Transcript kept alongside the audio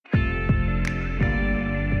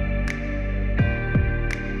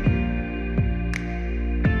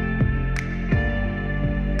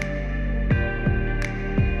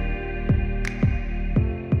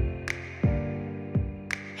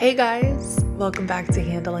Hey guys, welcome back to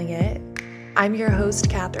Handling It. I'm your host,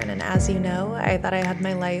 Catherine, and as you know, I thought I had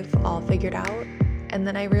my life all figured out, and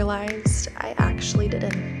then I realized I actually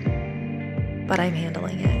didn't. But I'm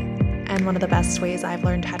handling it. And one of the best ways I've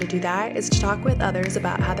learned how to do that is to talk with others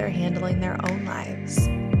about how they're handling their own lives.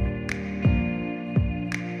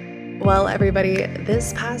 Well, everybody,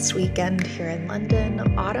 this past weekend here in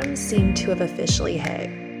London, autumn seemed to have officially hit.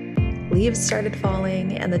 Leaves started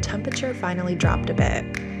falling, and the temperature finally dropped a bit.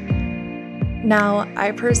 Now,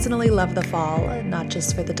 I personally love the fall, not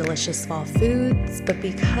just for the delicious fall foods, but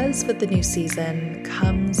because with the new season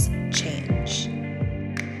comes change.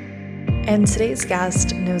 And today's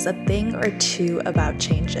guest knows a thing or two about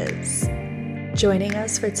changes. Joining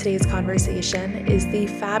us for today's conversation is the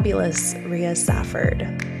fabulous Ria Safford.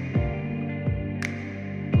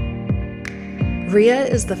 Ria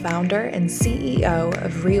is the founder and CEO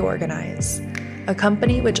of Reorganize, a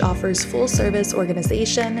company which offers full-service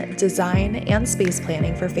organization, design, and space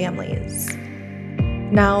planning for families.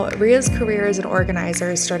 Now, Ria's career as an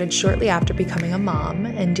organizer started shortly after becoming a mom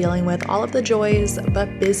and dealing with all of the joys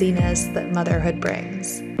but busyness that motherhood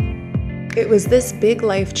brings. It was this big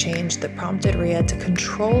life change that prompted Ria to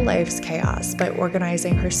control life's chaos by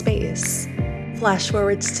organizing her space. Flash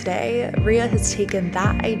forward to today, Ria has taken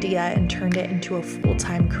that idea and turned it into a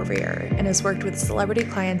full-time career and has worked with celebrity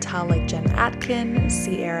clientele like Jen Atkin,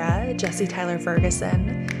 Ciara, Jesse Tyler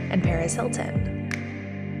Ferguson, and Paris Hilton.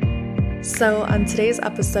 So on today's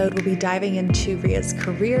episode, we'll be diving into Ria's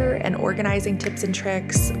career and organizing tips and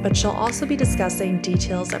tricks, but she'll also be discussing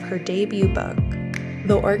details of her debut book,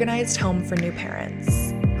 The Organized Home for New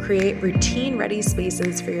Parents: Create Routine-Ready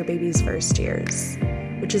Spaces for Your Baby's First Years,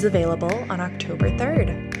 which is available on October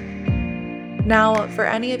 3rd. Now, for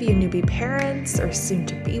any of you newbie parents or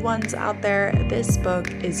soon-to-be ones out there, this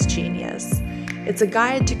book is genius. It's a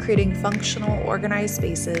guide to creating functional, organized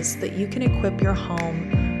spaces that you can equip your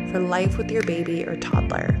home for life with your baby or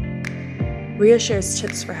toddler. Ria shares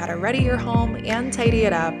tips for how to ready your home and tidy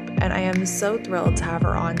it up, and I am so thrilled to have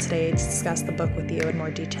her on today to discuss the book with you in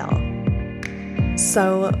more detail.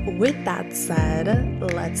 So, with that said,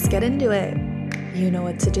 let's get into it. You know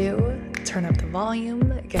what to do. Turn up the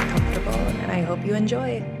volume, get comfortable, and I hope you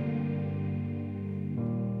enjoy.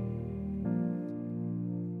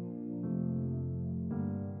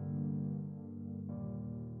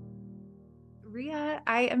 Ria,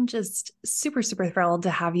 I am just super thrilled to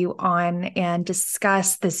have you on and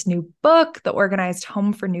discuss this new book, The Organized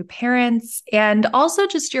Home for New Parents, and also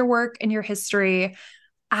just your work and your history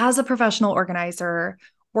as a professional organizer,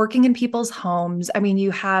 working in people's homes. I mean,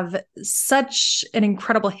 you have such an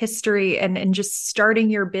incredible history and just starting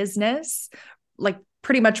your business, like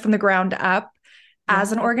pretty much from the ground up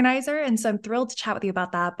as an organizer. And so I'm thrilled to chat with you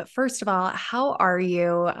about that. But first of all, how are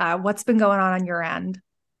you? What's been going on your end?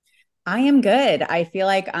 I am good. I feel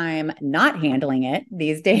like I'm not handling it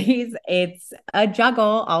these days. It's a juggle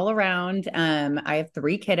all around. I have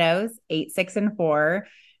 3 kiddos, 8, 6, and 4.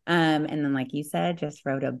 And then, like you said, just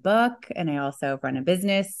wrote a book, and I also run a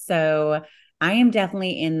business. So I am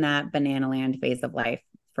definitely in that banana land phase of life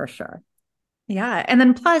for sure. Yeah. And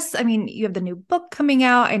then plus, I mean, you have the new book coming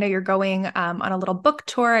out. I know you're going on a little book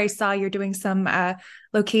tour. I saw you're doing some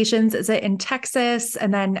locations. Is it in Texas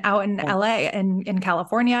and then out in LA and in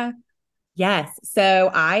California? Yes.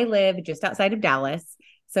 So I live just outside of Dallas.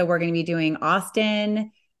 So we're going to be doing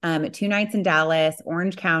Austin, 2 nights in Dallas,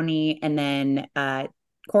 Orange County, and then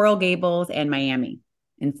Coral Gables and Miami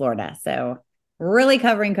in Florida. So really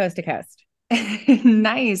covering coast to coast.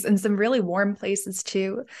 Nice. And some really warm places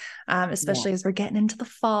too, especially as we're getting into the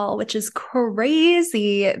fall, which is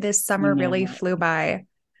crazy. This summer really flew by.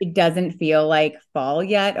 It doesn't feel like fall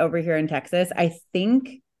yet over here in Texas. I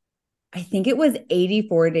think it was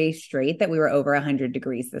 84 days straight that we were over 100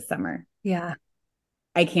 degrees this summer. Yeah.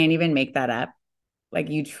 I can't even make that up. Like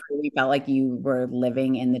you truly felt like you were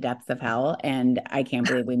living in the depths of hell. And I can't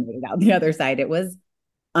believe we made it out the other side. It was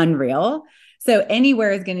unreal. So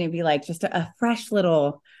anywhere is going to be like just a fresh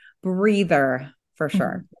little breather for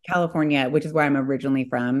sure. Mm-hmm. California, which is where I'm originally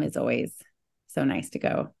from, is always so nice to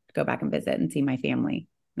go back and visit and see my family.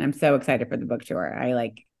 And I'm so excited for the book tour.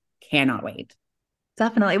 I cannot wait.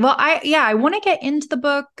 Definitely. Well, I want to get into the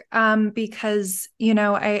book because,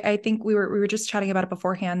 I think we were just chatting about it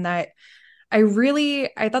beforehand that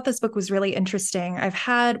I thought this book was really interesting.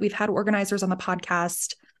 We've had organizers on the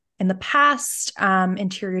podcast in the past,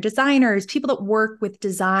 interior designers, people that work with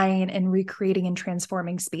design and recreating and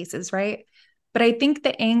transforming spaces, right? But I think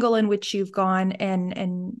the angle in which you've gone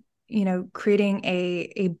and creating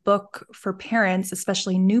a book for parents,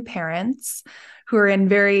 especially new parents who are in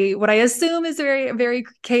very, what I assume is very, very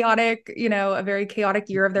chaotic, a very chaotic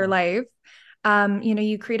year of their life.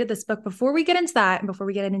 You created this book. Before we get into that, and before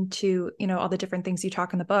we get into, all the different things you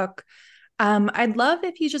talk in the book, I'd love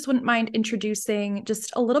if you just wouldn't mind introducing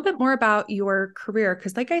just a little bit more about your career.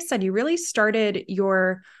 Because like I said, you really started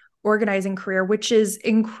your organizing career, which is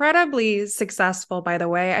incredibly successful, by the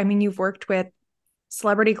way. I mean, you've worked with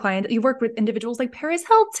celebrity clients, you've worked with individuals like Paris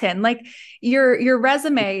Hilton. Like your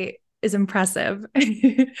resume is impressive. Thank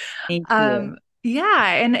you.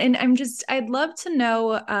 Yeah. And I'd love to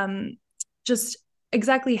know just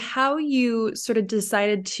exactly how you sort of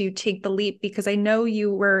decided to take the leap, because I know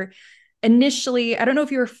you were initially, I don't know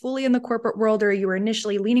if you were fully in the corporate world or you were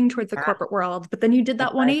initially leaning towards the Yeah, corporate world, but then you did I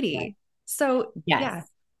that was, yeah. 180. So Yes. yeah.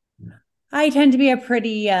 I tend to be a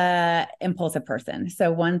pretty impulsive person.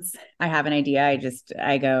 So once I have an idea,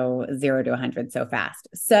 I go 0 to 100 so fast.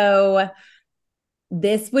 So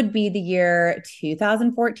this would be the year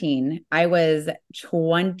 2014. I was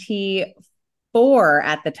 24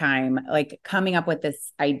 at the time, like coming up with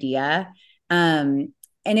this idea. And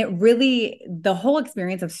it really, the whole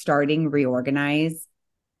experience of starting Reorganize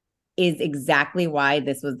is exactly why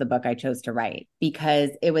this was the book I chose to write,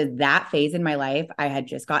 because it was that phase in my life. I had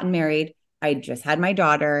just gotten married, I just had my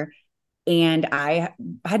daughter, and I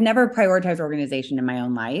had never prioritized organization in my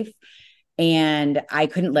own life. And I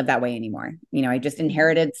couldn't live that way anymore. I just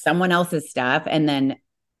inherited someone else's stuff. And then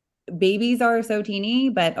babies are so teeny,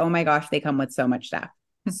 but oh my gosh, they come with so much stuff,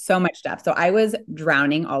 so much stuff. So I was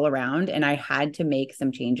drowning all around and I had to make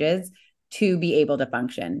some changes to be able to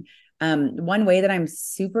function. One way that I'm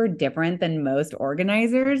super different than most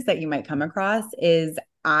organizers that you might come across is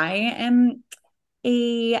I am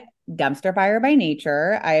a dumpster fire by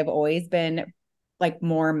nature. I've always been like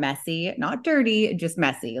more messy, not dirty, just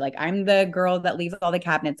messy. Like I'm the girl that leaves all the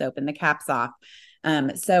cabinets open, the caps off.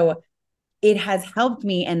 So it has helped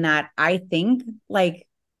me in that I think like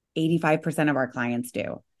 85% of our clients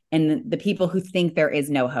do. And the people who think there is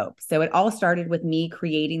no hope. So it all started with me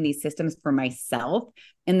creating these systems for myself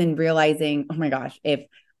and then realizing, oh my gosh, if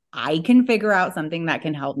I can figure out something that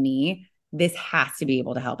can help me, this has to be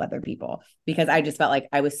able to help other people, because I just felt like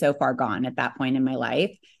I was so far gone at that point in my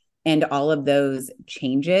life. And all of those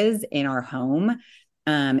changes in our home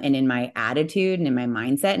and in my attitude and in my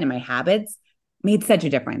mindset and in my habits made such a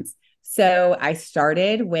difference. So I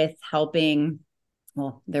started with helping.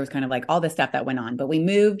 Well, there was kind of like all this stuff that went on, but we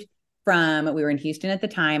were in Houston at the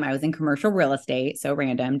time. I was in commercial real estate. So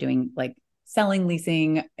random, doing like selling,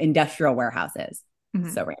 leasing industrial warehouses.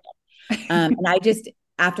 Mm-hmm. So random. And I just,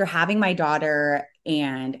 after having my daughter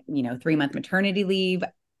and, 3-month maternity leave,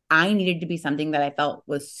 I needed to be something that I felt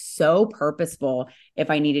was so purposeful if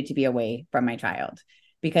I needed to be away from my child,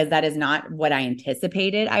 because that is not what I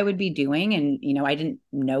anticipated I would be doing. And, I didn't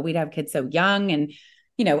know we'd have kids so young. And,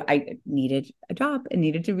 I needed a job and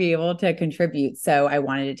needed to be able to contribute. So I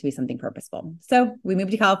wanted it to be something purposeful. So we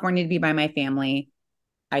moved to California to be by my family.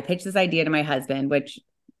 I pitched this idea to my husband, which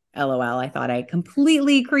LOL, I thought I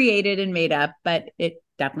completely created and made up, but it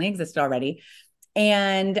definitely existed already.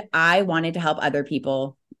 And I wanted to help other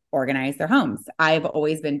people organize their homes. I've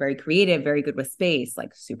always been very creative, very good with space,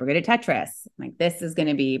 like super good at Tetris. Like this is going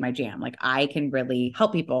to be my jam. Like I can really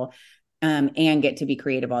help people and get to be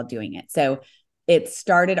creative while doing it. So it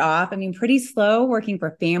started off, pretty slow, working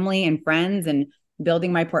for family and friends and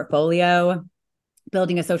building my portfolio,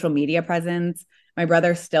 building a social media presence. My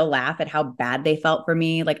brothers still laugh at how bad they felt for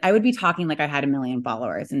me. Like I would be talking like I had a million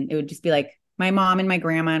followers, and it would just be like my mom and my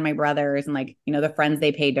grandma and my brothers and like, the friends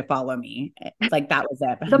they paid to follow me. It's like that was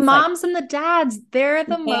it. The It's like, moms and the dads, they're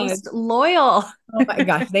the yes. most loyal. Oh my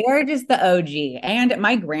gosh, they are just the OG. And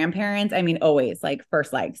my grandparents, always like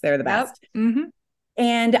first likes, they're the Yep. best. Mm-hmm.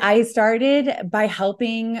 And I started by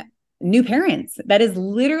helping new parents. That is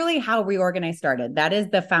literally how Reorganize started. That is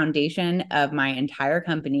the foundation of my entire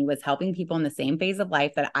company, was helping people in the same phase of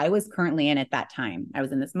life that I was currently in at that time. I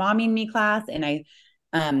was in this Mommy and Me class, and I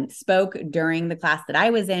spoke during the class that I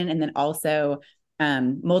was in, and then also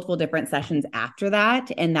multiple different sessions after that.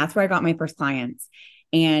 And that's where I got my first clients.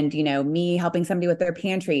 And, me helping somebody with their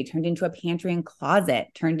pantry turned into a pantry and closet,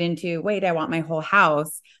 turned into, wait, I want my whole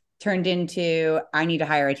house, turned into, I need to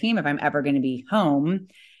hire a team if I'm ever going to be home.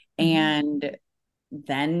 Mm-hmm. And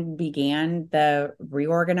then began the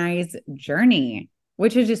Reorganize journey,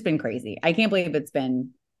 which has just been crazy. I can't believe it's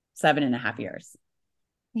been 7.5 years.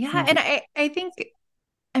 Yeah. And I think,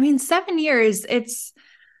 7 years,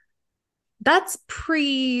 that's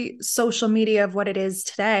pre-social media of what it is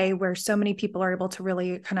today, where so many people are able to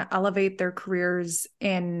really kind of elevate their careers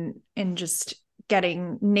in just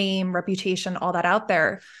getting name, reputation, all that out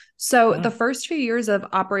there. So the first few years of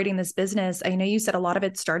operating this business, I know you said a lot of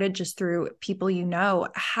it started just through people you know.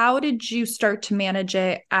 How did you start to manage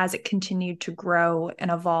it as it continued to grow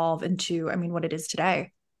and evolve into, I mean, what it is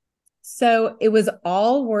today? So it was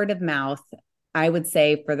all word of mouth, I would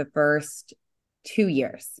say, for the first 2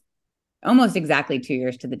 years, almost exactly 2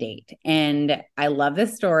 years to the date. And I love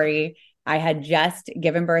this story. I had just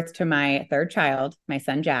given birth to my third child, my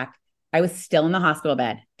son, Jack. I was still in the hospital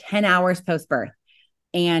bed, 10 hours post birth.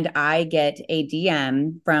 And I get a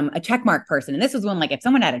DM from a checkmark person. And this was when, like, if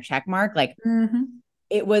someone had a checkmark, like,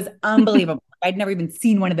 it was unbelievable. I'd never even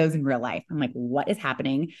seen one of those in real life. I'm like, what is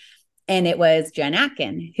happening? And it was Jen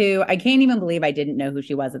Atkin, who I can't even believe I didn't know who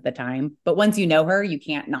she was at the time. But once you know her, you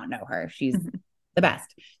can't not know her. She's the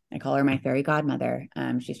best. I call her my fairy godmother.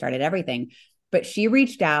 She started everything. But she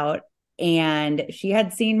reached out and she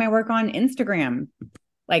had seen my work on Instagram.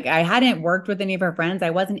 Like, I hadn't worked with any of her friends. I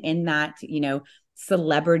wasn't in that,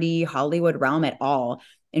 celebrity Hollywood realm at all.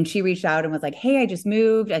 And she reached out and was like, hey, I just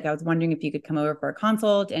moved. Like, I was wondering if you could come over for a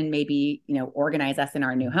consult and maybe, organize us in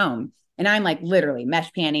our new home. And I'm like, literally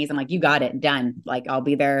mesh panties. I'm like, you got it, done. Like, I'll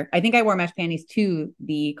be there. I think I wore mesh panties to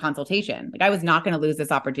the consultation. Like, I was not going to lose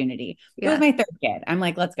this opportunity. It was my third kid. I'm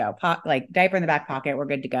like, let's go. Like, diaper in the back pocket. We're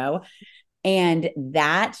good to go. And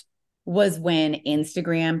that was when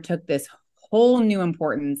Instagram took this whole new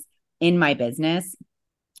importance in my business.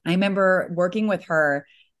 I remember working with her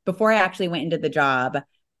before I actually went into the job.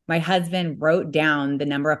 My husband wrote down the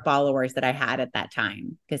number of followers that I had at that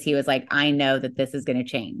time because he was like, I know that this is going to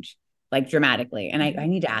change, like, dramatically. And I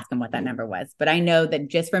need to ask him what that number was. But I know that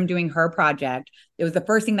just from doing her project, it was the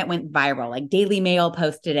first thing that went viral. Like, Daily Mail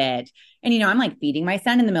posted it. And, I'm like feeding my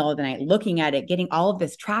son in the middle of the night, looking at it, getting all of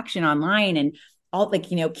this traction online. And all, like,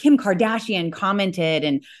 Kim Kardashian commented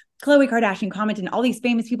and Khloe Kardashian commented, and all these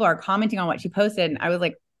famous people are commenting on what she posted. And I was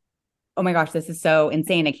like, oh my gosh, this is so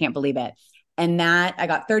insane. I can't believe it. And that I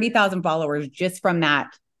got 30,000 followers just from that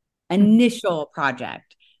initial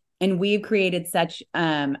project. And we've created such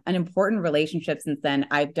an important relationship since then.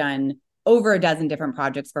 I've done over a dozen different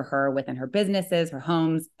projects for her within her businesses, her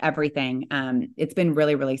homes, everything. It's been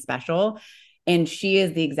really, really special. And she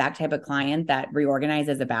is the exact type of client that Reorganize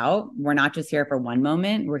is about. We're not just here for one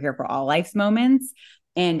moment. We're here for all life's moments.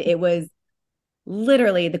 And it was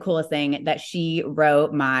literally the coolest thing that she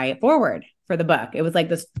wrote my forward for the book. It was like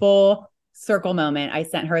this full circle moment. I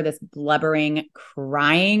sent her this blubbering,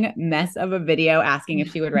 crying mess of a video asking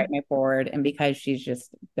if she would write my forward. And because she's just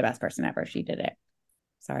the best person ever, she did it.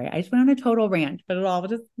 Sorry, I just went on a total rant, but it all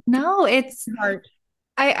just no, it's hard.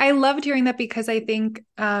 I loved hearing that because I think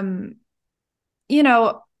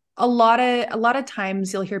a lot of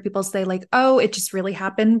times you'll hear people say like, oh, it just really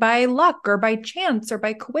happened by luck or by chance or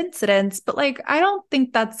by coincidence. But like, I don't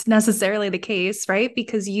think that's necessarily the case, right?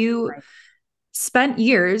 Because you spent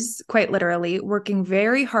years, quite literally, working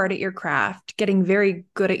very hard at your craft, getting very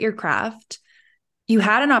good at your craft. You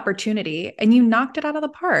had an opportunity and you knocked it out of the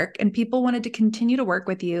park, and people wanted to continue to work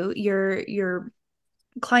with you. Your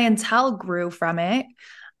clientele grew from it.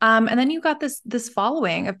 And then you got this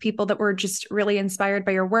following of people that were just really inspired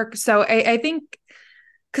by your work. So I think,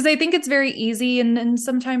 because I think it's very easy, and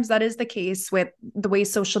sometimes that is the case with the way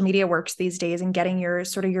social media works these days and getting your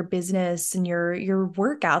sort of your business and your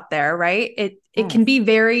work out there, right? It can be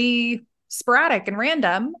very sporadic and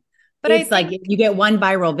random. But it's like you get one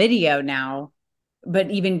viral video now, but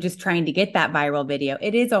even just trying to get that viral video,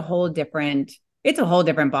 it's a whole different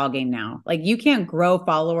ballgame now. Like, you can't grow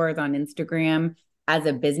followers on Instagram as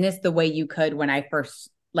a business the way you could when I first,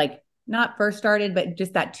 like, not first started, but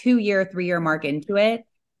just that 2-year, 3-year mark into it,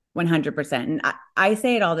 100%. And I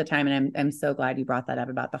say it all the time. And I'm so glad you brought that up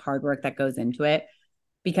about the hard work that goes into it,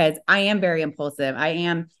 because I am very impulsive. I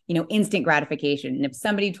am, instant gratification. And if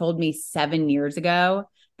somebody told me 7 years ago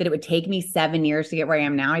that it would take me 7 years to get where I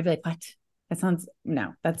am now, I'd be like, what?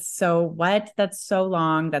 That's so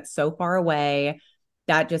long. That's so far away.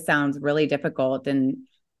 That just sounds really difficult. And,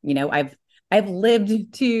 I've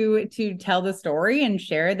lived to tell the story and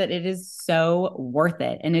share that it is so worth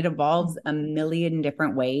it. And it evolves a million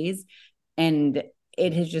different ways. And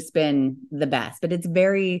it has just been the best, but it's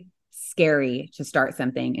very scary to start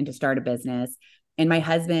something and to start a business. And my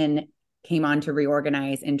husband came on to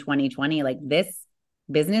Reorganize in 2020. Like, this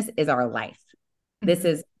business is our life. This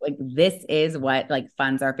is what, like,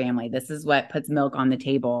 funds our family. This is what puts milk on the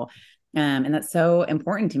table. And that's so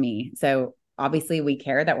important to me. So obviously we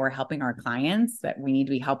care that we're helping our clients, but we need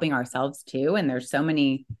to be helping ourselves too. And there's so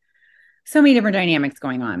many different dynamics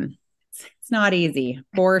going on. It's not easy,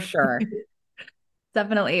 for sure.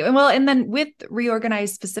 Definitely. Well, and then with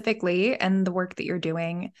Reorganize specifically and the work that you're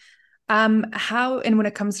doing, How, and when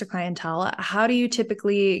it comes to clientele, how do you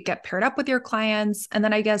typically get paired up with your clients? And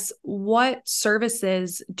then I guess what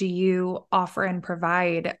services do you offer and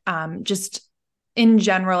provide, just in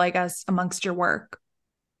general, I guess, amongst your work?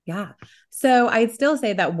 Yeah. So I'd still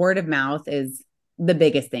say that word of mouth is the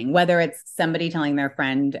biggest thing, whether it's somebody telling their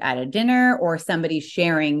friend at a dinner or somebody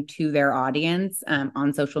sharing to their audience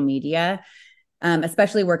on social media,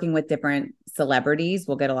 especially working with different celebrities.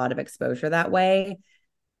 We'll get a lot of exposure that way.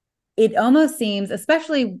 It almost seems,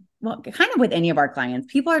 especially, well, kind of with any of our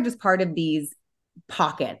clients, people are just part of these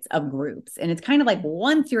pockets of groups. And it's kind of like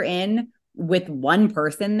once you're in with one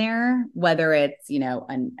person there, whether it's,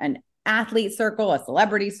 an athlete circle, a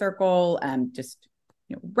celebrity circle, just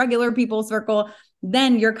regular people circle,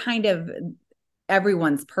 then you're kind of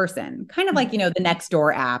everyone's person, kind of like, the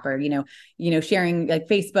Nextdoor app or, sharing like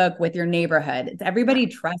Facebook with your neighborhood. It's everybody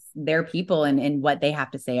trusts their people and what they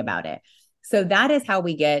have to say about it. So that is how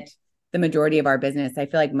we get the majority of our business. I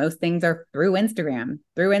feel like most things are through Instagram,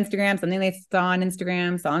 something they saw on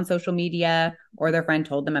Instagram, saw on social media, or their friend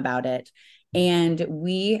told them about it. And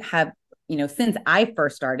we have, since I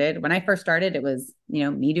first started, when I first started, it was,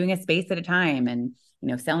 me doing a space at a time and,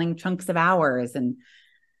 selling chunks of hours. And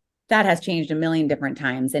that has changed a million different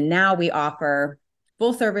times. And now we offer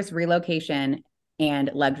full service relocation and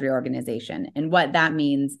luxury organization. And what that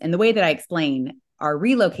means, and the way that I explain our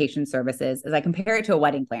relocation services is I compare it to a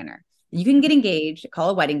wedding planner. You can get engaged, call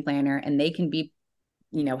a wedding planner, and they can be,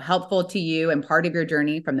 helpful to you and part of your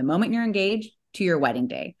journey from the moment you're engaged to your wedding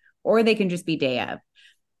day, or they can just be day of.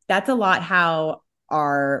 That's a lot how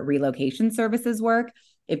our relocation services work.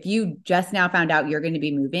 If you just now found out you're going to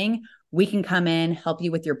be moving, we can come in, help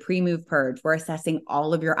you with your pre-move purge. We're assessing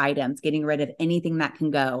all of your items, getting rid of anything that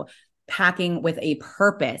can go, packing with a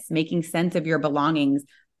purpose, making sense of your belongings,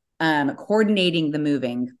 coordinating the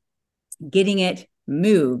moving, getting it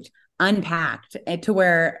moved, unpacked, to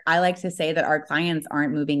where I like to say that our clients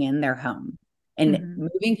aren't moving in their home. And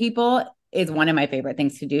moving people is one of my favorite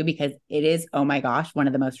things to do because it is, oh my gosh, one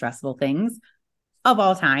of the most stressful things of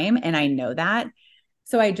all time. And I know that.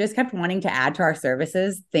 So I just kept wanting to add to our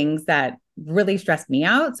services things that really stressed me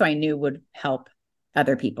out. So I knew would help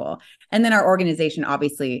other people. And then our organization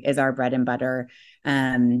obviously is our bread and butter.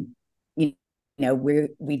 We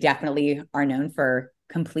definitely are known for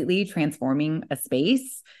completely transforming a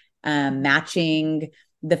space, matching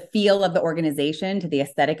the feel of the organization to the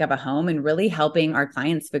aesthetic of a home, and really helping our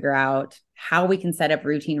clients figure out how we can set up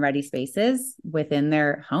routine ready spaces within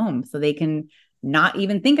their home so they can not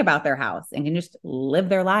even think about their house and can just live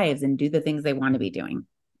their lives and do the things they want to be doing.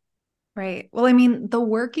 Right. Well, I mean, the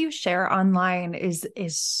work you share online is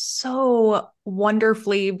so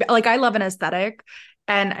wonderfully, like, I love an aesthetic,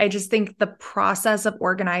 and I just think the process of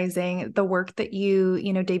organizing the work that you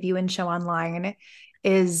debut and show online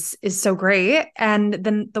is so great. And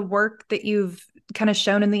then the work that you've kind of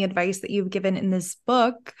shown and the advice that you've given in this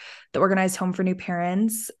book, The Organized Home for New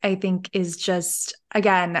Parents, I think is just,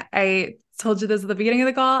 again, I told you this at the beginning of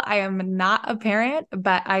the call, I am not a parent,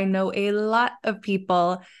 but I know a lot of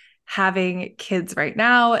people having kids right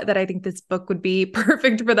now that I think this book would be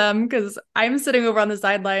perfect for them, because I'm sitting over on the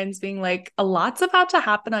sidelines being like, a lot's about to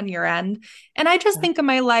happen on your end. And I just think of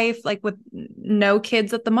my life, like with no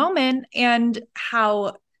kids at the moment, and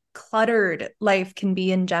how cluttered life can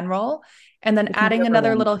be in general. And then adding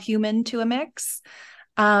another little human to a mix,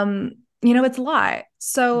 it's a lot.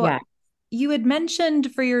 So yeah. You had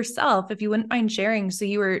mentioned for yourself, if you wouldn't mind sharing, so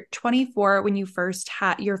you were 24 when you first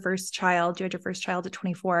had your first child. You had your first child at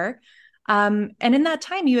 24. And in that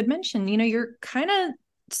time, you had mentioned, you're kind of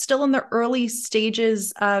still in the early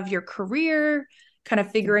stages of your career, kind of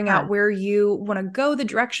figuring out where you want to go, the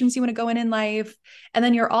directions you want to go in life. And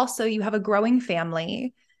then you have a growing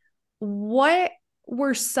family. What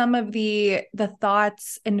were some of the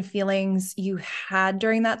thoughts and feelings you had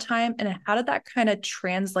during that time, and how did that kind of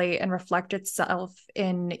translate and reflect itself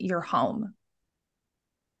in your home?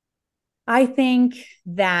 I think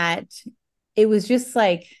that it was just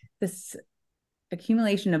like this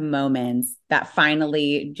accumulation of moments that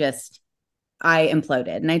finally just I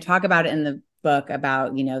imploded. And I talk about it in the book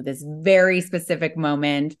about, this very specific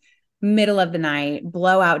moment, middle of the night,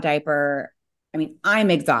 blowout diaper. I mean, I'm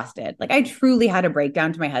exhausted. Like, I truly had a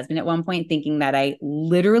breakdown to my husband at one point, thinking that I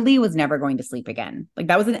literally was never going to sleep again. Like,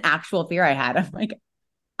 that was an actual fear I had. I'm like,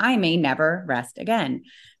 I may never rest again.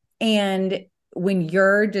 And when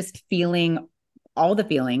you're just feeling all the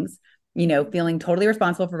feelings, feeling totally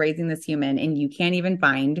responsible for raising this human, and you can't even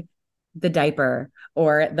find the diaper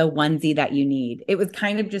or the onesie that you need, it was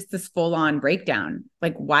kind of just this full on breakdown.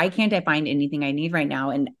 Like, why can't I find anything I need right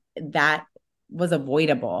now? And that was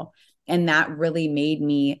avoidable. And that really made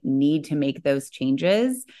me need to make those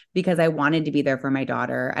changes because I wanted to be there for my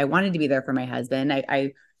daughter. I wanted to be there for my husband.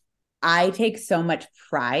 I take so much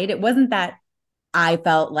pride. It wasn't that I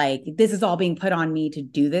felt like this is all being put on me to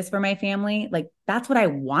do this for my family. Like that's what I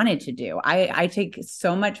wanted to do. I take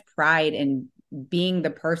so much pride in being the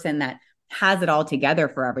person that has it all together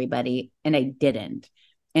for everybody. And I didn't.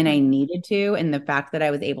 And I needed to. And the fact that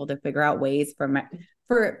I was able to figure out ways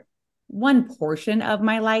for one portion of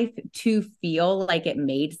my life to feel like it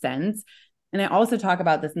made sense. And I also talk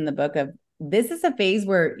about this in the book of this is a phase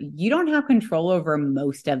where you don't have control over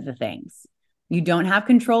most of the things. You don't have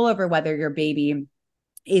control over whether your baby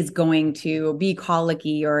is going to be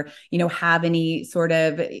colicky or, have any sort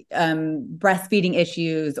of breastfeeding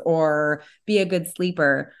issues or be a good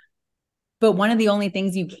sleeper. But one of the only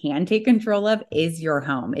things you can take control of is your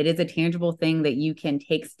home. It is a tangible thing that you can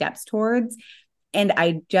take steps towards. And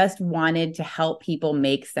I just wanted to help people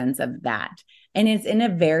make sense of that. And it's in a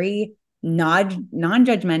very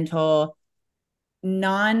non-judgmental,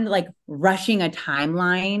 like rushing a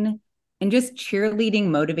timeline and just cheerleading,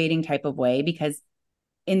 motivating type of way, because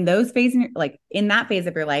in those phases, like in that phase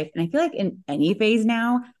of your life, and I feel like in any phase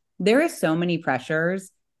now, there are so many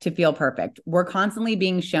pressures to feel perfect. We're constantly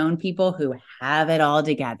being shown people who have it all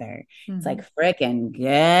together. Mm-hmm. It's like, frickin'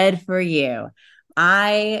 good for you.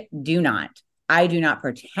 I do not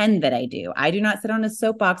pretend that I do. I do not sit on a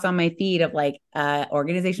soapbox on my feed of like,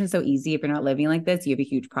 organization is so easy. If you're not living like this, you have a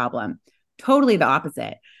huge problem. Totally the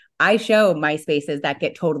opposite. I show my spaces that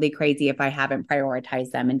get totally crazy if I haven't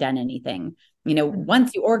prioritized them and done anything.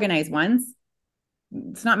 Once you organize once,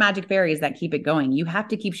 it's not magic fairies that keep it going. You have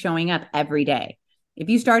to keep showing up every day. If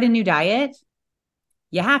you start a new diet,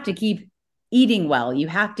 you have to keep eating well. You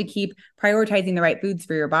have to keep prioritizing the right foods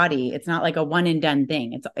for your body. It's not like a one and done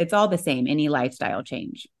thing. It's all the same, any lifestyle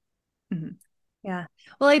change. Mm-hmm. Yeah.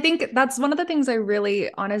 Well, I think that's one of the things I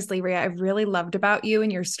really, honestly, Ria, I really loved about you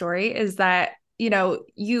and your story is that,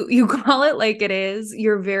 you call it like it is.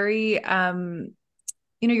 You're very,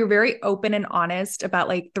 you're very open and honest about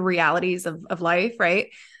like the realities of life, right?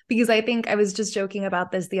 Because I think I was just joking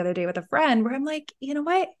about this the other day with a friend where I'm like, you know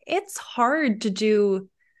what? It's hard to do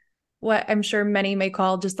what I'm sure many may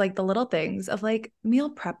call just like the little things of like meal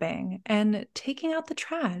prepping and taking out the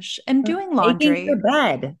trash and doing laundry. Making your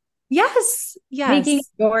bed. Yes.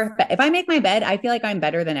 If I make my bed, I feel like I'm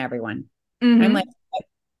better than everyone. Mm-hmm. I'm like,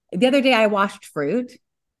 the other day I washed fruit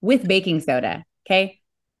with baking soda. Okay.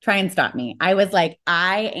 Try and stop me. I was like,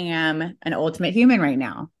 I am an ultimate human right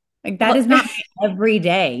now. Like that is not every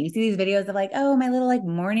day. You see these videos of like, oh, my little like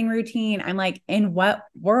morning routine. I'm like, in what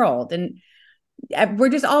world? And we're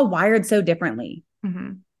just all wired so differently.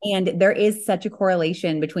 Mm-hmm. And there is such a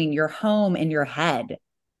correlation between your home and your head.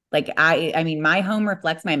 Like I mean, my home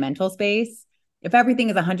reflects my mental space. If everything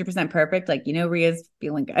is 100% perfect, like, Ria's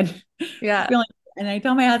feeling good. Yeah. And I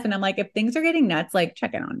tell my husband, I'm like, if things are getting nuts, like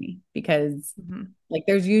check in on me because like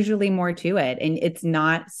there's usually more to it. And it's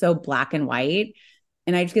not so black and white.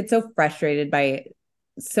 And I just get so frustrated by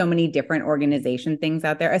so many different organization things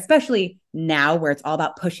out there, especially now where it's all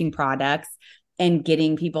about pushing products and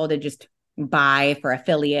getting people to just buy for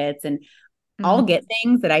affiliates. And I'll get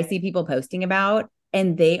things that I see people posting about,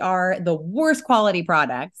 and they are the worst quality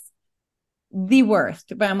products, the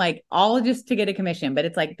worst. But I'm like, all just to get a commission. But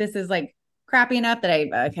it's like, this is like crappy enough that I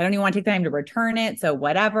don't even want to take the time to return it. So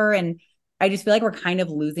whatever. And I just feel like we're kind of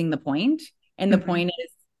losing the point. And the point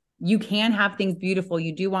is, you can have things beautiful.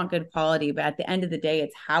 You do want good quality, but at the end of the day,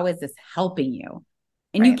 it's how is this helping you?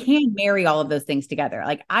 And you can marry all of those things together.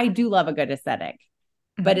 Like I do love a good aesthetic,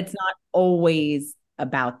 but it's not always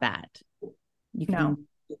about that. You can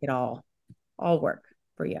make it all work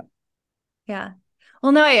for you. Yeah.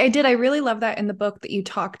 Well, no, I did. I really love that in the book that you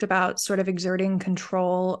talked about sort of exerting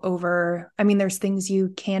control over, I mean, there's things you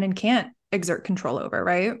can and can't exert control over,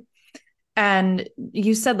 right? And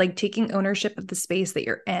you said like taking ownership of the space that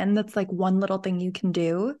you're in, that's like one little thing you can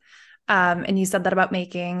do. And you said that about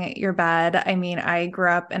making your bed. I mean, I grew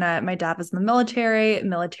up my dad was in the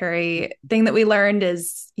military thing that we learned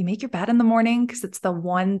is you make your bed in the morning because it's the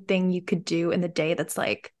one thing you could do in the day that's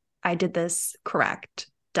like, I did this correct,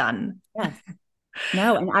 done. Yes.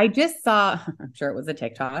 No, and I just saw, I'm sure it was a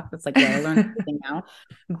TikTok. It's like where I learned everything now,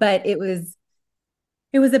 but it was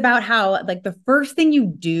about how like the first thing you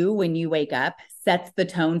do when you wake up sets the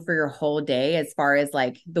tone for your whole day as far as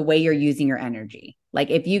like the way you're using your energy. Like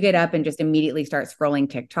if you get up and just immediately start scrolling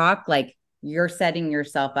TikTok, like you're setting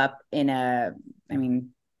yourself up in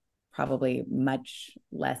probably much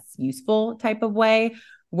less useful type of way,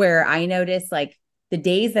 where I notice like the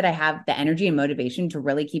days that I have the energy and motivation to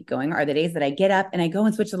really keep going are the days that I get up and I go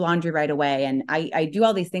and switch the laundry right away. And I do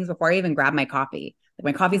all these things before I even grab my coffee.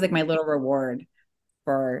 Like my coffee is like my little reward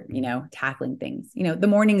for, tackling things. The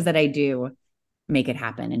mornings that I do make it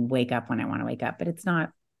happen and wake up when I want to wake up, but it's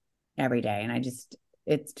not every day. And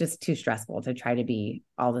it's just too stressful to try to be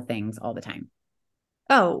all the things all the time.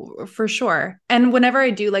 Oh, for sure. And whenever I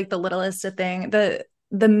do like the littlest of thing, the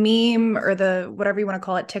meme or the whatever you want to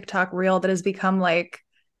call it, TikTok reel that has become like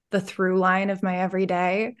the through line of my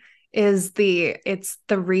everyday is it's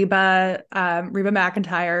the Reba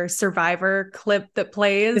McEntire Survivor clip that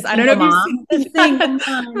plays. I don't know if you've seen the single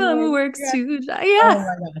mom, who works too. Yeah.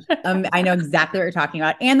 Yeah. Oh my gosh. I know exactly what you're talking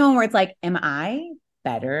about. And the one where it's like, am I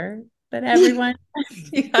better than everyone?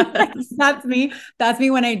 Yes. That's me. That's me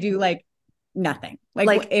when I do like nothing.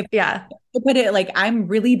 Like if yeah. to put it like I'm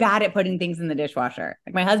really bad at putting things in the dishwasher.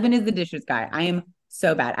 Like my husband is the dishes guy. I am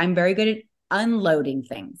so bad. I'm very good at unloading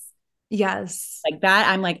things. Yes. Like that.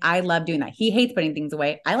 I'm like, I love doing that. He hates putting things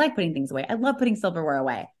away. I like putting things away. I love putting silverware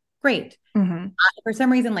away. Great. Mm-hmm. For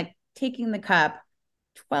some reason, like taking the cup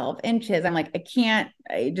 12 inches, I'm like, I'm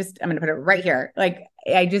going to put it right here. Like,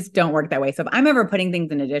 I just don't work that way. So if I'm ever putting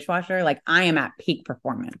things in a dishwasher, like I am at peak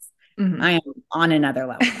performance. Mm-hmm. I am on another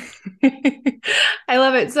level. I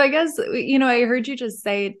love it. So I guess, I heard you just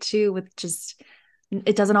say it too, with just,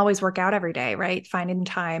 it doesn't always work out every day, right? Finding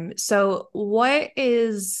time. So what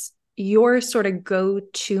is your sort of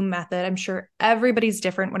go-to method? I'm sure everybody's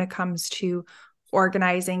different when it comes to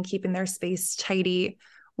organizing, keeping their space tidy.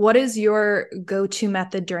 What is your go-to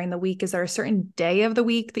method during the week? Is there a certain day of the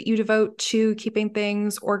week that you devote to keeping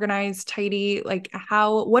things organized, tidy? Like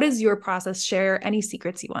what is your process? Share any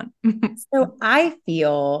secrets you want. So I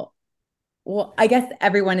feel, well, I guess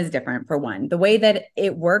everyone is different for one. The way that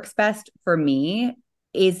it works best for me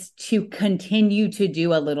is to continue to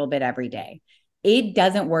do a little bit every day. It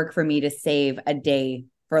doesn't work for me to save a day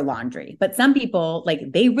for laundry, but some people like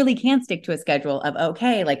they really can stick to a schedule of,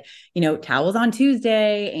 okay, like, towels on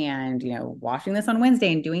Tuesday and, washing this on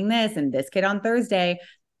Wednesday and doing this and this kid on Thursday.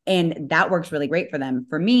 And that works really great for them.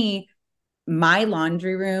 For me, my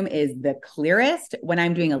laundry room is the clearest when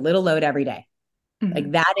I'm doing a little load every day. Mm-hmm.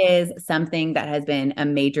 Like that is something that has been a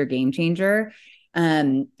major game changer.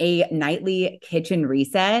 A nightly kitchen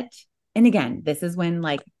reset. And again, this is when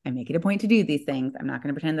like I make it a point to do these things. I'm not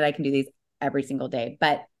going to pretend that I can do these every single day,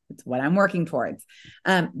 but it's what I'm working towards.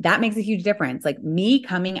 That makes a huge difference. Like me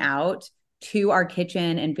coming out to our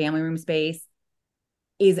kitchen and family room space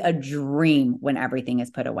is a dream when everything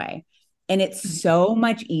is put away. And it's so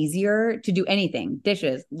much easier to do anything,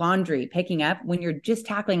 dishes, laundry, picking up when you're just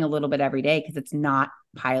tackling a little bit every day because it's not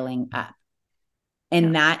piling up.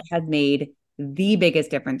 And that has made the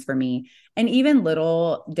biggest difference for me. And even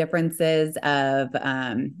little differences of,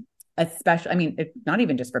 especially, I mean, it's not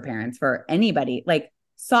even just for parents, for anybody, like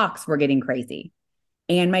socks were getting crazy.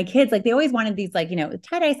 And my kids, like they always wanted these like,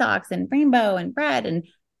 tie-dye socks and rainbow and red. And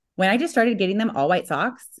when I just started getting them all white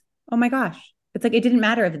socks, oh my gosh, it's like, it didn't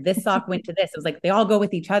matter if this sock went to this. It was like, they all go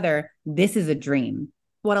with each other. This is a dream.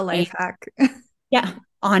 What a life hack. Yeah,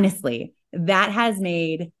 honestly, that has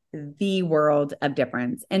made the world of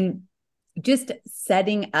difference. And just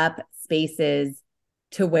setting up spaces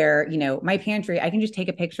to where, my pantry, I can just take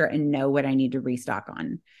a picture and know what I need to restock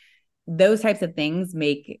on. Those types of things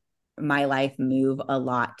make my life move a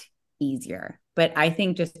lot easier. But I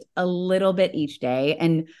think just a little bit each day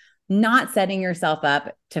and not setting yourself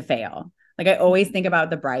up to fail. Like I always think about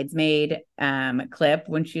the bridesmaid clip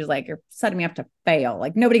when she's like, you're setting me up to fail.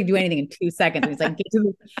 Like nobody can do anything in 2 seconds. It's like,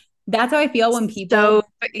 that's how I feel when people. So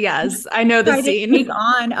yes, I know the scene. Take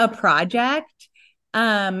on a project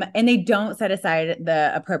and they don't set aside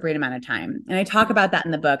the appropriate amount of time. And I talk about that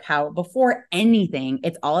in the book, how before anything,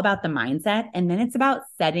 it's all about the mindset. And then it's about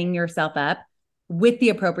setting yourself up with the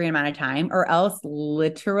appropriate amount of time, or else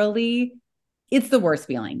literally it's the worst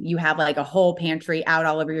feeling. You have like a whole pantry out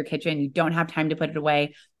all over your kitchen. You don't have time to put it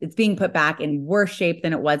away. It's being put back in worse shape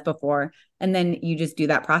than it was before. And then you just do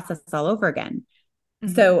that process all over again.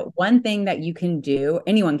 Mm-hmm. So one thing that you can do,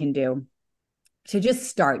 anyone can do to just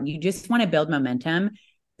start, you just want to build momentum,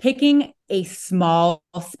 picking a small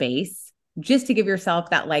space just to give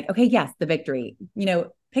yourself that like, okay, yes, the victory,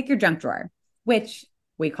 pick your junk drawer, which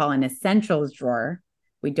we call an essentials drawer.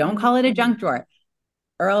 We don't call it a junk drawer.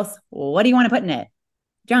 Or else, what do you want to put in it?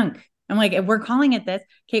 Junk. I'm like, if we're calling it this,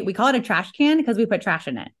 Kate, we call it a trash can because we put trash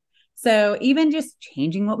in it. So even just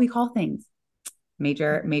changing what we call things,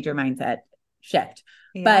 major mindset shift.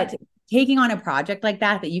 Yeah. But taking on a project like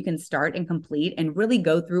that you can start and complete and really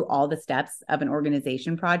go through all the steps of an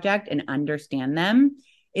organization project and understand them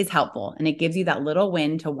is helpful. And it gives you that little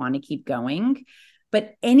win to want to keep going.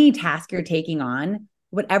 But any task you're taking on,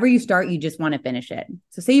 whatever you start, you just want to finish it.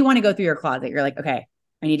 So say you want to go through your closet. You're like, okay,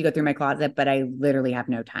 I need to go through my closet, but I literally have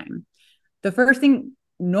no time. The first thing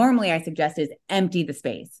normally I suggest is empty the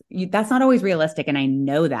space. That's not always realistic. And I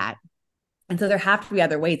know that. And so there have to be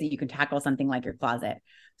other ways that you can tackle something like your closet.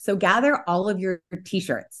 So gather all of your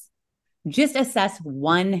t-shirts. Just assess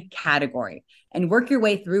one category and work your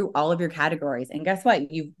way through all of your categories. And guess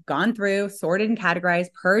what? You've gone through, sorted and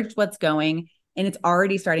categorized, purged what's going, and it's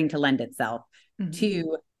already starting to lend itself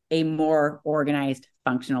to a more organized,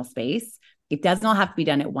 functional space. It does not have to be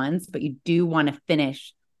done at once, but you do want to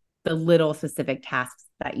finish the little specific tasks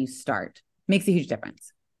that you start. Makes a huge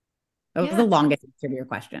difference. That was the longest answer to your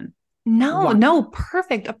question. No,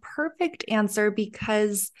 perfect. A perfect answer,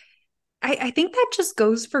 because I think that just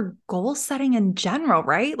goes for goal setting in general,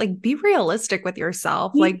 right? Like, be realistic with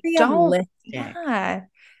yourself. Be like, realistic.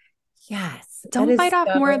 Don't bite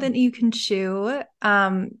off more than you can chew.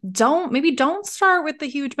 Don't start with the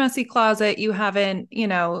huge messy closet you haven't,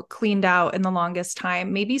 cleaned out in the longest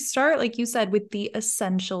time. Maybe start, like you said, with the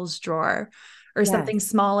essentials drawer or something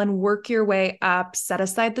small and work your way up, set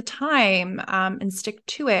aside the time, and stick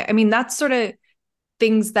to it. I mean, that's sort of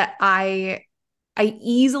things that I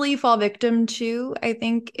easily fall victim to, I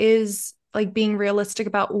think, is like being realistic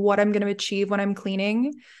about what I'm going to achieve when I'm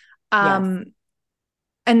cleaning.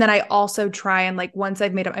 And then I also try and, like, once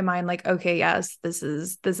I've made up my mind, like, okay, yes, this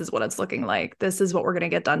is what it's looking like. This is what we're going to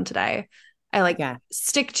get done today. I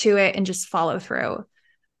stick to it and just follow through.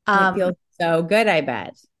 It feels so good, I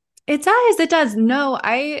bet. It does. It does. No,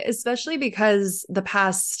 especially because the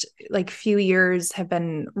past few years have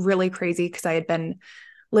been really crazy, because I had been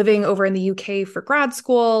living over in the UK for grad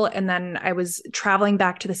school, and then I was traveling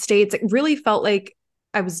back to the States. It really felt like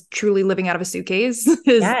I was truly living out of a suitcase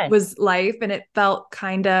was life. And it felt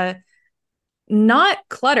kind of not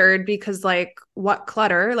cluttered, because what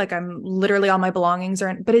clutter? Like, I'm literally all my belongings are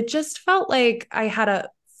in, but it just felt like I had a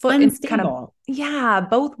foot Unstable. in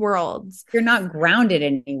both worlds. You're not grounded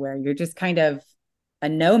anywhere. You're just kind of a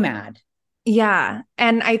nomad. Yeah.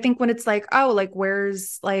 And I think when it's like, oh, like,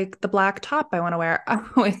 where's the black top I want to wear?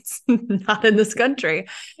 Oh, it's not in this country.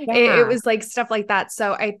 It was stuff like that.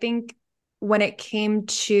 So I think when it came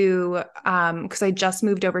to, because I just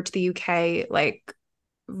moved over to the UK,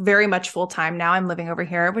 very much full time now. I'm living over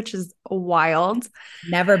here, which is wild.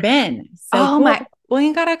 Never been. So cool. My, well,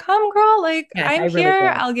 you gotta come, girl. I'm here. Really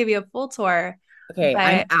I'll give you a full tour. Okay,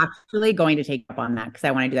 I'm actually going to take up on that, because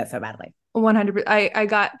I want to do that so badly. 100%. I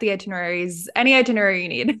got the itineraries, any itinerary you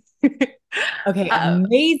need. Okay,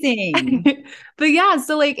 amazing. But yeah,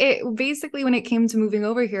 so it basically, when it came to moving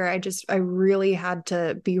over here, I really had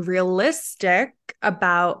to be realistic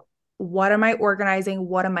about, what am I organizing?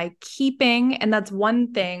 What am I keeping? And that's one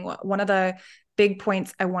of the big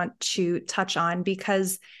points I want to touch on,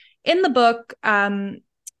 because in the book,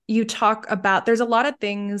 you talk about, there's a lot of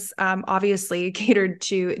things, obviously catered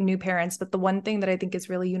to new parents, but the one thing that I think is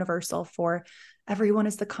really universal for everyone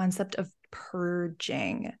is the concept of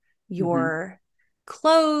purging your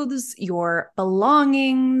clothes, your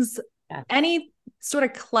belongings, any sort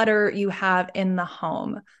of clutter you have in the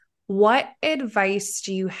home. What advice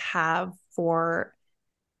do you have for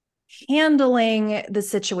handling the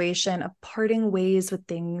situation of parting ways with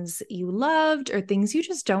things you loved or things you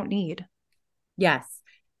just don't need? Yes.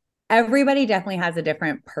 Everybody definitely has a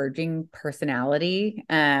different purging personality.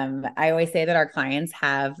 I always say that our clients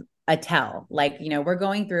have a tell, we're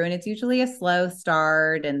going through, and it's usually a slow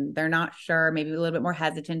start and they're not sure, maybe a little bit more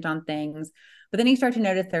hesitant on things. But then you start to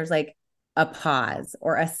notice there's a pause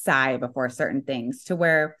or a sigh before certain things, to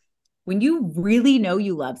where when you really know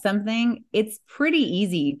you love something, it's pretty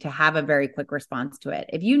easy to have a very quick response to it.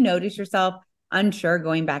 If you notice yourself unsure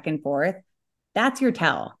going back and forth, that's your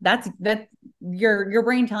tell. That's your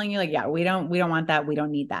brain telling you, we don't want that. We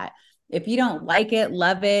don't need that. If you don't like it,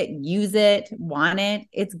 love it, use it, want it,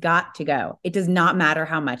 it's got to go. It does not matter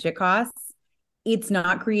how much it costs. It's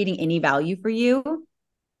not creating any value for you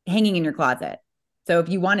hanging in your closet. So if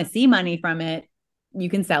you want to see money from it, you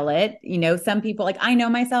can sell it. Some people, I know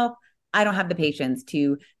myself, I don't have the patience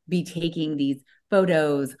to be taking these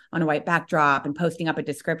photos on a white backdrop and posting up a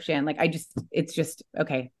description. It's just,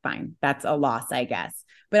 okay, fine. That's a loss, I guess.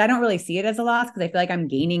 But I don't really see it as a loss, because I feel like I'm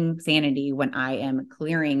gaining sanity when I am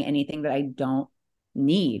clearing anything that I don't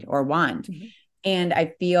need or want. And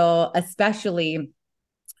I feel, especially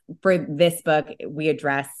for this book, we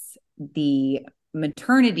address the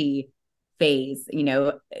maternity phase.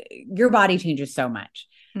 Your body changes so much.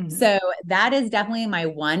 So that is definitely my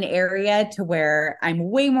one area to where I'm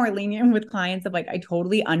way more lenient with clients of I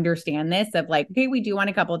totally understand this, of okay, we do want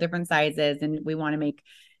a couple different sizes and we want to make,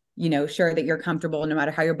 sure that you're comfortable no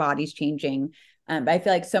matter how your body's changing. But I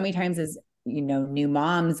feel like so many times as, new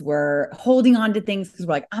moms, we're holding on to things because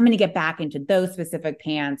we're like, I'm going to get back into those specific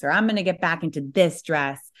pants, or I'm going to get back into this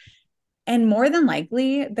dress. And more than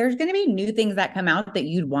likely, there's going to be new things that come out that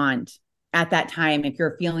you'd want at that time if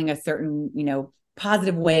you're feeling a certain,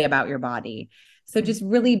 positive way about your body. So just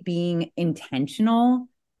really being intentional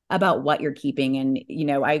about what you're keeping. And,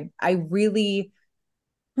 I really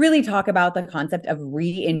really talk about the concept of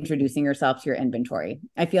reintroducing yourself to your inventory.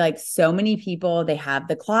 I feel like so many people, they have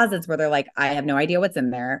the closets where they're like, I have no idea what's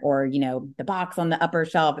in there, or, the box on the upper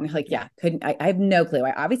shelf. And they're like, yeah, I have no clue.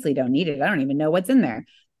 I obviously don't need it. I don't even know what's in there.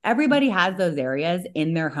 Everybody has those areas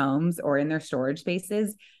in their homes or in their storage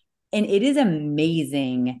spaces. And it is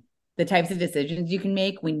amazing the types of decisions you can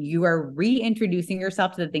make when you are reintroducing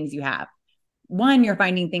yourself to the things you have. One, you're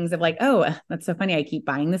finding things of like, oh, that's so funny. I keep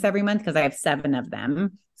buying this every month because I have 7 of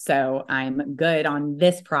them. So I'm good on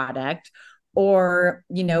this product. Or,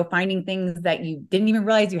 finding things that you didn't even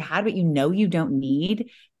realize you had, but you don't need.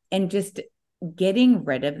 And just getting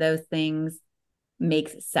rid of those things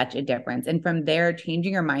makes such a difference. And from there,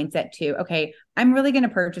 changing your mindset to, okay, I'm really going to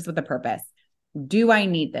purchase with a purpose. Do I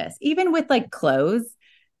need this? Even with like clothes,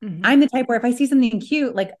 I'm the type where if I see something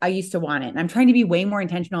cute, like I used to want it. And I'm trying to be way more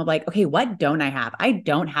intentional of like, okay, what don't I have? I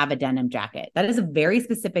don't have a denim jacket. That is a very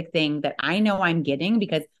specific thing that I know I'm getting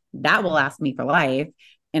because that will last me for life.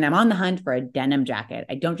 And I'm on the hunt for a denim jacket.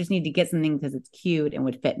 I don't just need to get something because it's cute and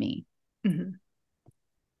would fit me. Mm-hmm.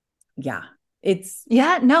 Yeah.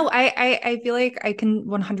 No, I feel like I can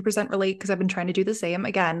 100% relate because I've been trying to do the same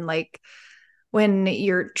again. Like when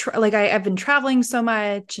you're I've been traveling so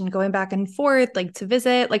much and going back and forth, like to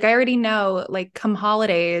visit, like I already know, like come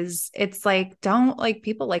holidays, it's like, don't like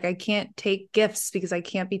people, like I can't take gifts because I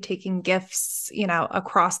can't be taking gifts,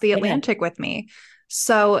 across the Atlantic with me.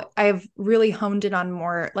 So I've really honed in on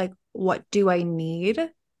more like, what do I need?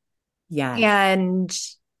 Yeah. And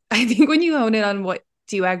I think when you hone in on what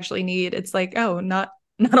do you actually need, it's like, oh, not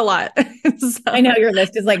a lot. So. I know your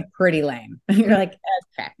list is like pretty lame. You're like,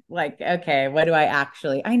 okay, what do I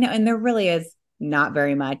actually, I know. And there really is not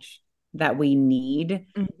very much that we need.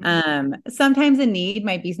 Mm-hmm. Sometimes a need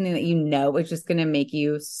might be something that, is just going to make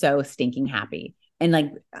you so stinking happy. And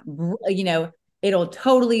like, it'll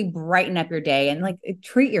totally brighten up your day and like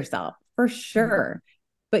treat yourself for sure.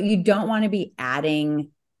 Mm-hmm. But you don't want to be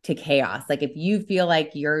adding to chaos. Like if you feel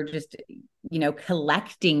like you're just,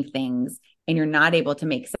 collecting things and you're not able to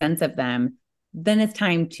make sense of them, then it's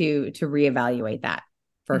time to reevaluate that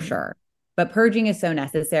for mm-hmm. sure. But purging is so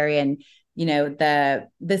necessary. And,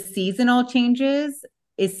 the seasonal changes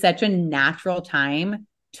is such a natural time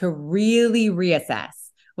to really reassess.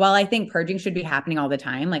 While I think purging should be happening all the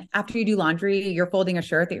time, like after you do laundry, you're folding a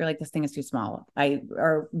shirt that you're like, this thing is too small.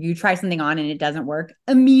 Or you try something on and it doesn't work,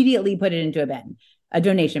 immediately put it into a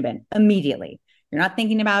donation bin, immediately. You're not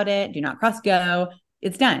thinking about it. Do not cross go.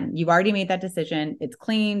 It's done. You've already made that decision. It's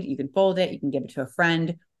cleaned. You can fold it. You can give it to a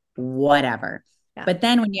friend, whatever. Yeah. But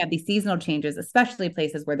then when you have these seasonal changes, especially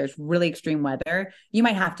places where there's really extreme weather, you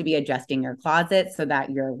might have to be adjusting your closet so that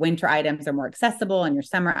your winter items are more accessible and your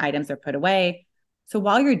summer items are put away. So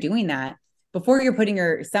while you're doing that, before you're putting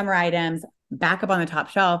your summer items back up on the top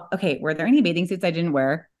shelf, okay, were there any bathing suits I didn't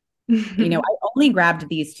wear? I only grabbed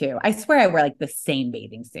these 2. I swear I wear like the same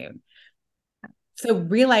bathing suit. So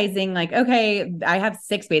realizing like, okay, I have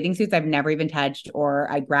 6 bathing suits I've never even touched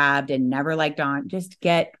or I grabbed and never liked on, just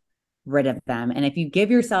get rid of them. And if you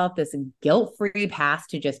give yourself this guilt-free pass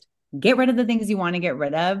to just get rid of the things you want to get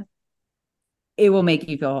rid of, it will make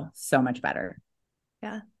you feel so much better.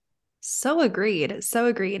 Yeah. So agreed. So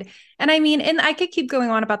agreed. And I mean, and I could keep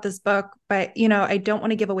going on about this book, but I don't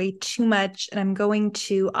want to give away too much. And I'm going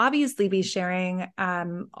to obviously be sharing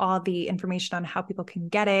all the information on how people can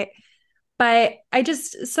get it. But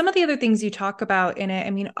some of the other things you talk about in it, I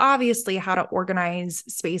mean, obviously how to organize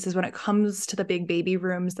spaces when it comes to the big baby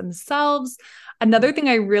rooms themselves. Another thing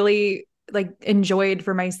I really enjoyed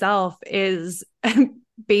for myself is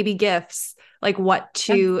baby gifts,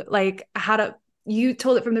 you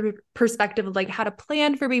told it from the perspective of how to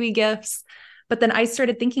plan for baby gifts. But then I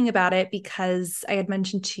started thinking about it because I had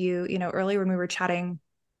mentioned to you, earlier when we were chatting,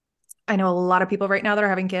 I know a lot of people right now that are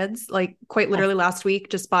having kids, quite literally last week,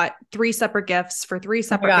 just bought 3 separate gifts for 3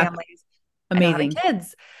 separate families. Amazing.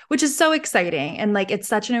 Kids, which is so exciting. And it's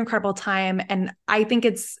such an incredible time. And I think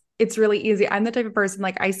it's really easy. I'm the type of person,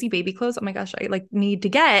 I see baby clothes. Oh my gosh, I need to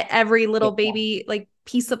get every little baby,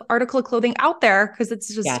 piece of article of clothing out there because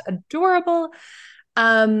it's just adorable.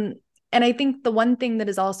 And I think the one thing that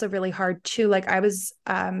is also really hard too, I was,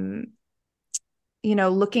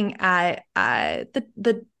 looking at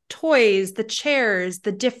the toys, the chairs,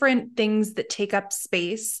 the different things that take up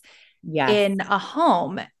space Yes. in a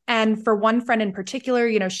home. And for one friend in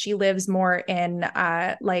particular, she lives more in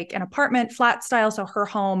like an apartment flat style. So her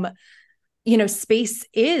home, space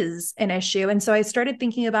is an issue. And so I started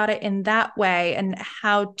thinking about it in that way, and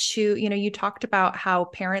how to, you talked about how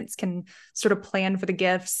parents can sort of plan for the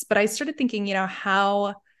gifts, but I started thinking,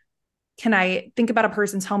 how can I think about a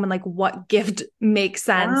person's home and like what gift makes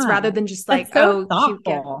sense, Yeah. rather than just like, That's so oh, cute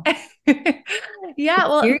gift. thoughtful. Yeah,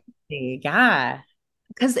 well, Seriously. Yeah.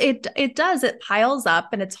 because it piles up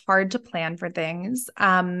and it's hard to plan for things.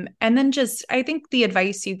 And then just I think the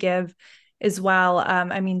advice you give as well,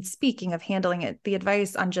 I mean, speaking of handling it, the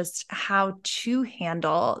advice on just how to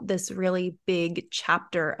handle this really big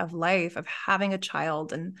chapter of life of having a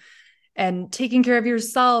child, and taking care of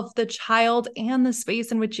yourself, the child, and the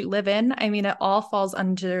space in which you live in. I mean, it all falls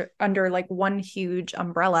under like one huge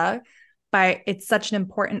umbrella, but it's such an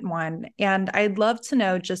important one. And I'd love to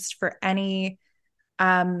know, just for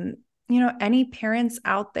um, any parents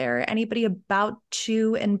out there, anybody about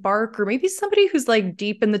to embark, or maybe somebody who's like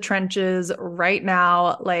deep in the trenches right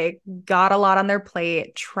now, like got a lot on their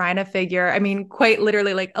plate, trying to figure, I mean, quite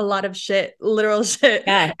literally like a lot of shit, literal shit.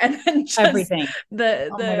 Yes. And then just Everything. the,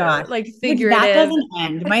 Oh my the gosh. like Which that figurative. doesn't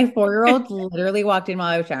end. My 4-year-old literally walked in while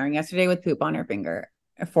I was showering yesterday with poop on her finger.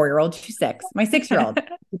 A 4-year-old, she's 6. My 6-year-old,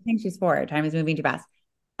 I think she's 4. Time is moving too fast.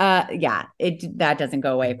 Yeah, that doesn't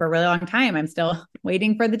go away for a really long time. I'm still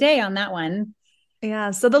waiting for the day on that one. Yeah.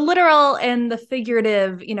 So the literal and the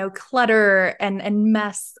figurative, clutter and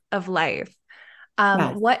mess of life.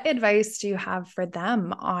 Yes. What advice do you have for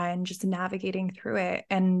them on just navigating through it?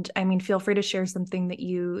 And I mean, feel free to share something that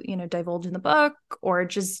divulge in the book, or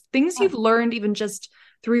just things you've learned even just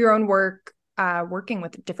through your own work, working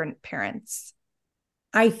with different parents.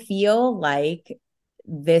 I feel like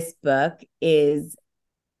this book is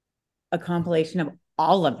a compilation of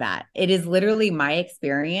all of that. It is literally my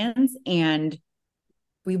experience. And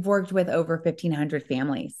we've worked with over 1,500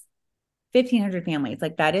 families. 1,500 families.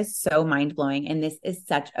 Like, that is so mind blowing. And this is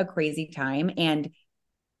such a crazy time. And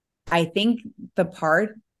I think the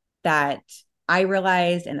part that I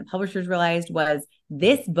realized and the publishers realized was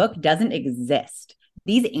this book doesn't exist.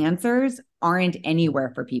 These answers aren't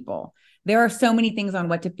anywhere for people. There are so many things on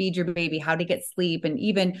what to feed your baby, how to get sleep, and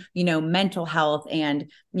even, mental health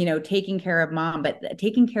and, taking care of mom, but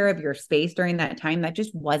taking care of your space during that time, that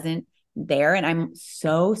just wasn't there. And I'm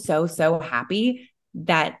so, so, so happy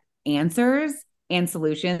that answers and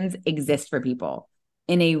solutions exist for people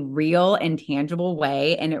in a real and tangible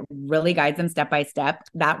way. And it really guides them step by step.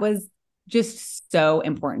 That was just so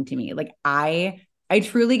important to me. Like, I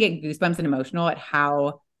truly get goosebumps and emotional at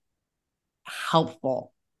how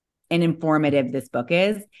helpful and informative this book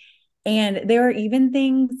is. And there are even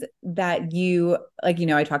things that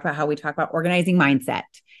I talked about how we talk about organizing mindset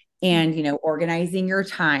and, organizing your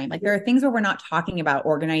time. Like, there are things where we're not talking about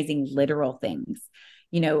organizing literal things,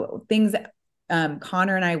 things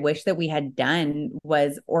Connor and I wish that we had done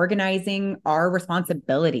was organizing our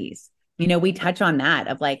responsibilities. We touch on that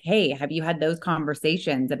of like, hey, have you had those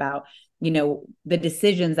conversations about, the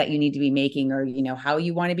decisions that you need to be making, or, how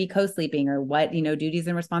you want to be co-sleeping, or what, duties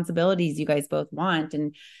and responsibilities you guys both want.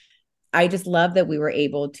 And I just love that we were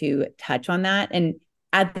able to touch on that. And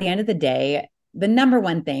at the end of the day, the number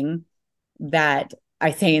one thing that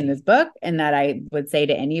I say in this book, and that I would say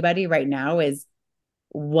to anybody right now, is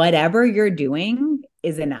whatever you're doing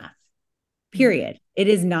is enough, period. It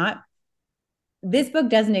is not, this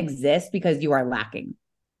book doesn't exist because you are lacking.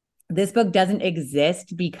 This book doesn't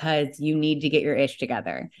exist because you need to get your ish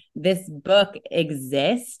together. This book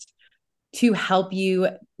exists to help you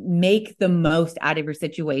make the most out of your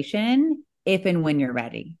situation if and when you're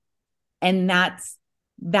ready. And that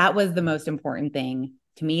was the most important thing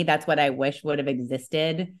to me. That's what I wish would have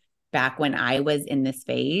existed back when I was in this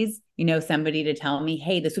phase. Somebody to tell me,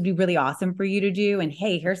 hey, this would be really awesome for you to do. And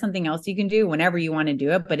hey, here's something else you can do whenever you want to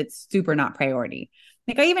do it, but it's super not priority.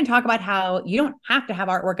 Like, I even talk about how you don't have to have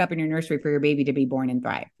artwork up in your nursery for your baby to be born and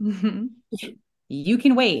thrive. Mm-hmm. You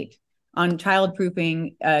can wait on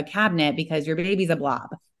child-proofing a cabinet because your baby's a blob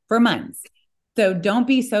for months. So don't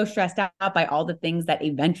be so stressed out by all the things that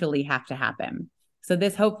eventually have to happen. So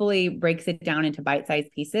this hopefully breaks it down into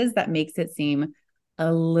bite-sized pieces that makes it seem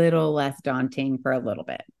a little less daunting for a little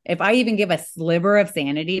bit. If I even give a sliver of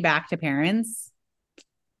sanity back to parents,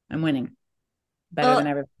 I'm winning. Better than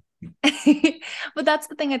ever. But that's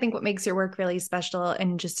the thing. I think what makes your work really special,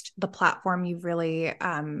 and just the platform you've really,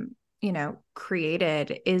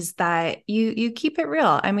 created, is that you keep it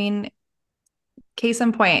real. I mean, case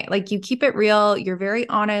in point, like, you keep it real. You're very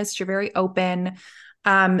honest. You're very open.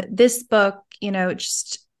 This book,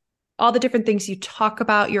 just all the different things you talk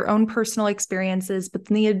about, your own personal experiences, but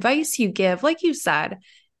then the advice you give, like you said,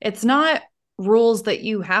 it's not rules that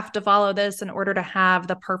you have to follow this in order to have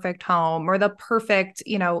the perfect home or the perfect,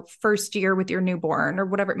 first year with your newborn or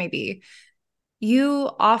whatever it may be. You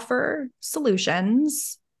offer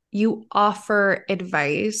solutions, you offer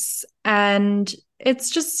advice, and it's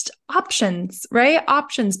just options, right?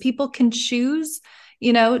 Options. People can choose,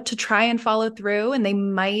 to try and follow through, and they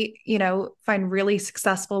might, find really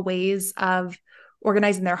successful ways of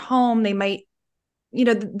organizing their home. They might,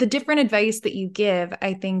 the different advice that you give,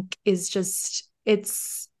 I think is just,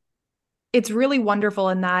 it's really wonderful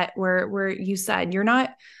in that where you said you're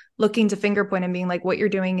not looking to finger point and being like, what you're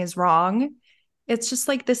doing is wrong. It's just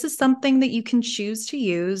like, this is something that you can choose to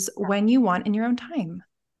use when you want in your own time.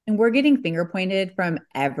 And we're getting finger pointed from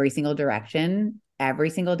every single direction, every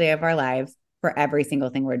single day of our lives for every single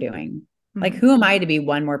thing we're doing. Mm-hmm. Like, who am I to be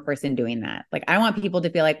one more person doing that? Like, I want people to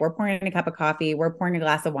feel like we're pouring a cup of coffee, we're pouring a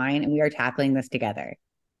glass of wine, and we are tackling this together.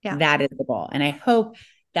 Yeah. That is the goal. And I hope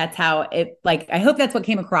that's how I hope that's what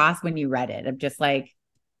came across when you read it, of just like,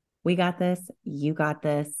 we got this, you got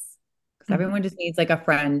this. Because everyone just needs like a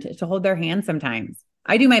friend to hold their hand sometimes.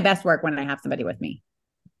 I do my best work when I have somebody with me.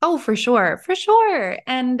 Oh, for sure. For sure.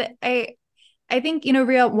 And I think,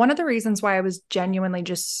 Ria, one of the reasons why I was genuinely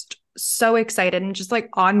just so excited and just like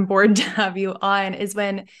on board to have you on is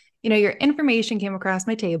when, your information came across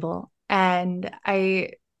my table and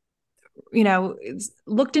I,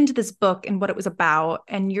 looked into this book and what it was about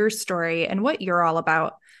and your story and what you're all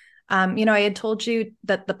about. I had told you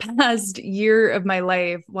that the past year of my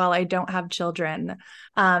life, while I don't have children,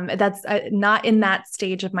 that's not in that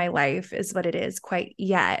stage of my life is what it is quite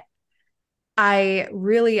yet. I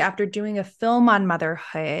really, after doing a film on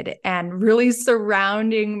motherhood and really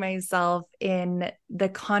surrounding myself in the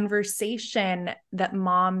conversation that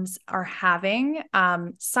moms are having,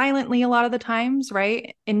 silently a lot of the times,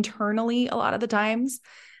 right? Internally a lot of the times,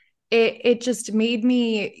 it just made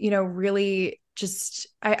me, really just,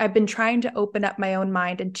 I've been trying to open up my own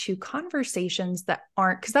mind into conversations that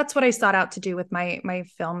aren't, because that's what I sought out to do with my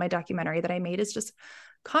film, my documentary that I made, is just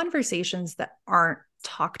conversations that aren't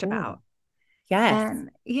talked about. Yes.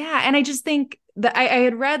 And I just think that I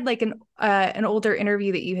had read like an older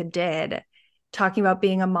interview that you had did talking about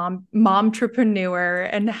being a momtrepreneur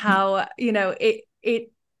and how,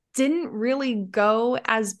 it didn't really go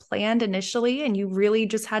as planned initially. And you really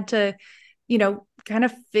just had to, kind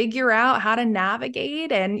of figure out how to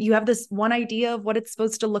navigate. And you have this one idea of what it's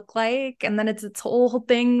supposed to look like. And then it's its whole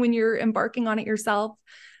thing when you're embarking on it yourself.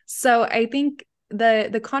 So I think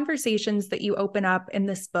the conversations that you open up in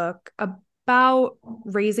this book about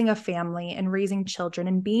raising a family and raising children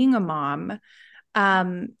and being a mom,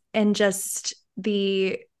 and just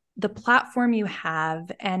the platform you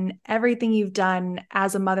have and everything you've done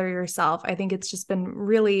as a mother yourself, I think it's just been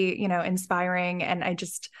really, inspiring. And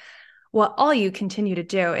all you continue to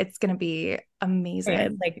do, it's going to be amazing.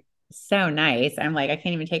 It's like so nice. I'm like, I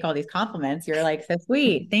can't even take all these compliments. You're like, so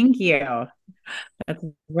sweet. Thank you. That's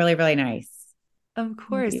really, really nice. Of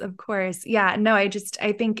course. Yeah, no, I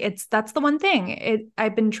think that's the one thing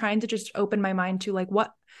I've been trying to just open my mind to, like,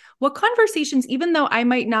 what conversations, even though I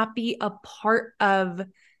might not be a part of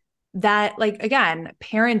that, like, again,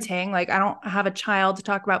 parenting, like I don't have a child to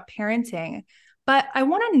talk about parenting, but I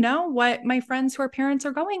want to know what my friends who are parents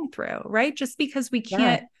are going through, right? Just because we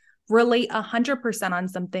can't relate 100% on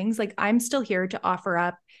some things, like I'm still here to offer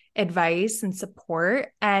up advice and support.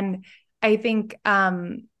 And I think,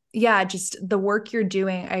 just the work you're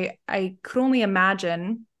doing, I could only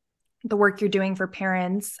imagine the work you're doing for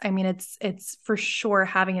parents. I mean, it's for sure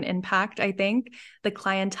having an impact, I think, the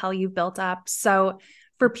clientele you've built up. So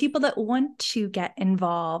for people that want to get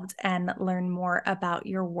involved and learn more about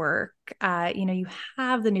your work, you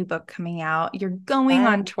have the new book coming out, you're going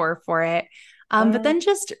on tour for it. But then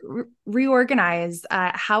just reorganize,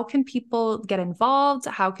 how can people get involved?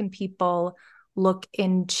 How can people look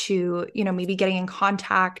into, maybe getting in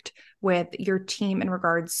contact with your team in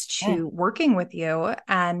regards to working with you?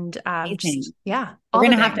 And we're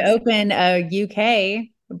going to have to open a UK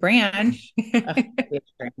branch.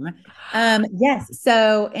 Yes.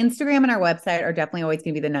 So Instagram and our website are definitely always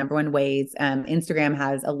going to be the number one ways. Instagram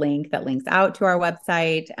has a link that links out to our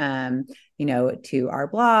website, to our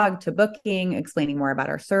blog, to booking, explaining more about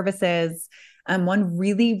our services. One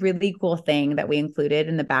really, really cool thing that we included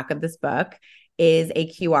in the back of this book is a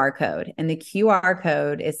QR code. And the QR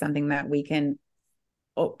code is something that we can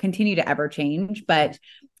continue to ever change, but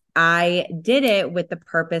I did it with the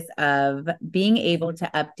purpose of being able to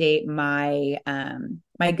update my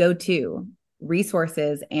my go-to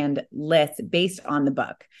resources and lists based on the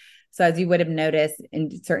book. So as you would have noticed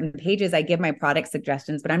in certain pages, I give my product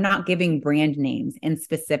suggestions, but I'm not giving brand names and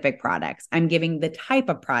specific products. I'm giving the type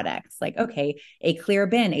of products, like, okay, a clear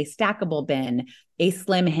bin, a stackable bin, a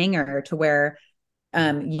slim hanger, to where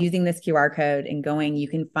using this QR code and going, you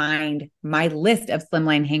can find my list of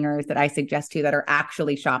slimline hangers that I suggest to you that are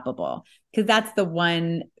actually shoppable. Because that's the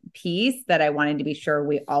one piece that I wanted to be sure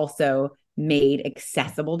we also made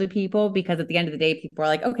accessible to people. Because at the end of the day, people are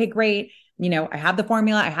like, okay, great. I have the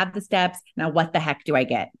formula, I have the steps. Now, what the heck do I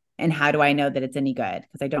get? And how do I know that it's any good?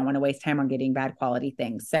 Because I don't want to waste time on getting bad quality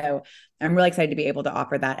things. So I'm really excited to be able to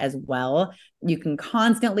offer that as well. You can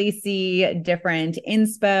constantly see different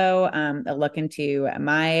inspo, a look into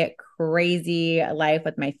my crazy life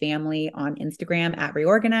with my family on Instagram at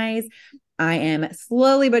Reorganize. I am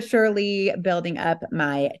slowly but surely building up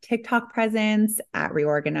my TikTok presence at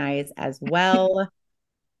Reorganize as well.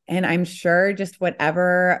 And I'm sure just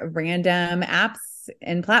whatever random apps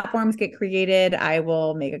and platforms get created, I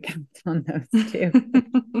will make accounts on those too.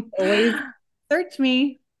 Always search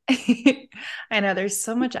me. I know there's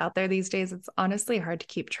so much out there these days. It's honestly hard to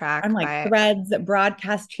keep track. I'm like Threads,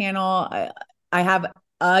 broadcast channel. I have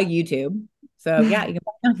a YouTube. So yeah, you can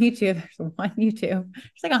find on YouTube. There's one YouTube.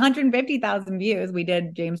 There's like 150,000 views. We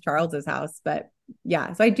did James Charles's house, but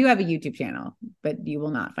yeah. So I do have a YouTube channel, but you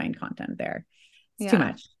will not find content there. It's too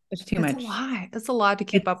much. It's too much. A lot. It's a lot to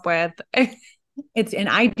keep up with. And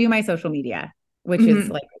I do my social media, which is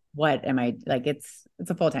like, what am I like? It's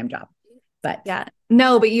a full-time job, but yeah,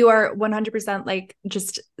 no, but you are 100% like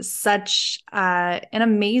just such an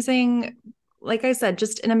amazing, like I said,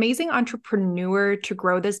 just an amazing entrepreneur to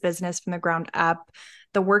grow this business from the ground up.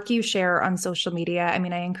 The work you share on social media. I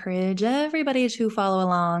mean, I encourage everybody to follow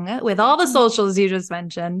along with all the socials you just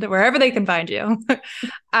mentioned, wherever they can find you.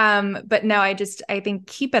 But no, I think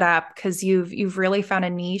keep it up, because you've really found a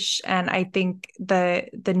niche. And I think the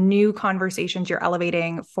new conversations you're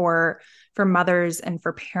elevating for mothers and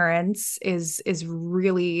for parents is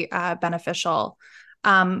really beneficial.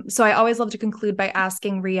 So I always love to conclude by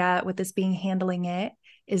asking Ria, with this being handling it,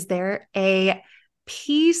 is there a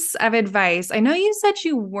piece of advice? I know you said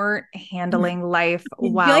you weren't handling life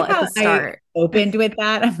well at the start. I opened with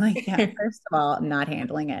that. I'm like, yeah, first of all, I'm not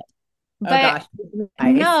handling it. But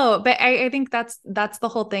no, but I think that's the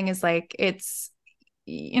whole thing, is like, it's,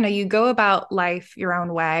 you go about life your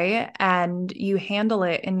own way and you handle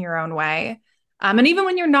it in your own way. And even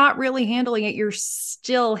when you're not really handling it, you're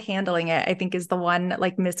still handling it, I think, is the one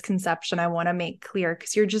like misconception I want to make clear.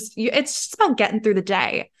 Cause it's just about getting through the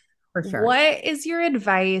day. For sure. What is your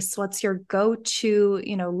advice? What's your go-to,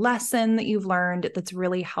 lesson that you've learned that's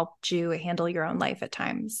really helped you handle your own life at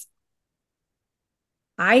times?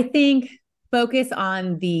 I think focus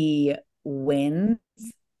on the wins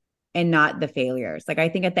and not the failures. Like, I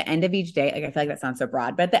think at the end of each day, like, I feel like that sounds so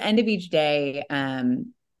broad, but at the end of each day,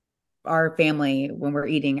 our family, when we're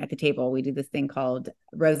eating at the table, we do this thing called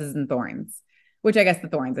roses and thorns, which I guess the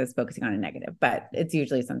thorns is focusing on a negative, but it's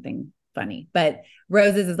usually something funny. But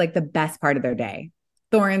roses is like the best part of their day.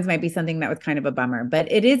 Thorns might be something that was kind of a bummer,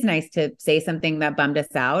 but it is nice to say something that bummed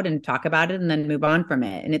us out and talk about it and then move on from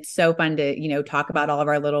it. And it's so fun to, talk about all of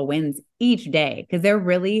our little wins each day, because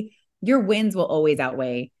your wins will always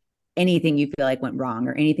outweigh anything you feel like went wrong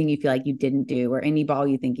or anything you feel like you didn't do or any ball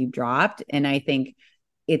you think you dropped. And I think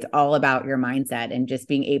it's all about your mindset and just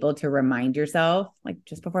being able to remind yourself, like,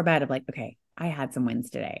 just before bed, of like, okay, I had some wins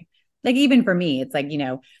today. Like, even for me, it's like,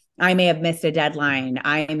 I may have missed a deadline.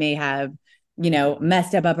 I may have,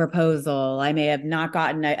 messed up a proposal. I may have not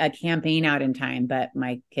gotten a campaign out in time, but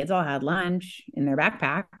my kids all had lunch in their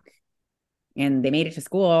backpack and they made it to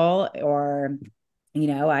school. Or,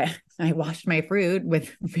 I washed my fruit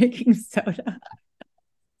with baking soda.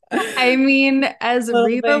 I mean, as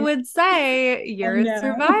Reba would say, you're a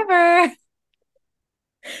survivor.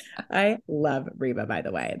 I love Reba, by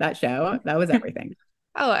the way. That show, that was everything.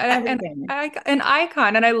 Oh, and an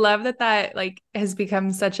icon. And I love that like has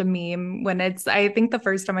become such a meme. When I think the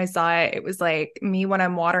first time I saw it, it was like me when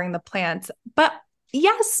I'm watering the plants. But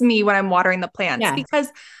yes, me when I'm watering the plants,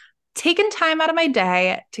 because taking time out of my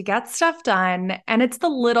day to get stuff done. And it's the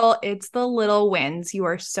little wins. You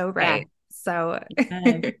are so right. So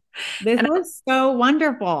this was so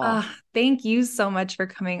wonderful. Thank you so much for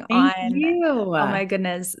coming on. Thank you. Oh my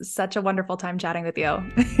goodness. Such a wonderful time chatting with you.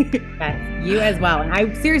 Yes, you as well. And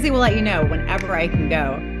I seriously will let you know whenever I can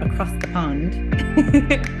go across the pond.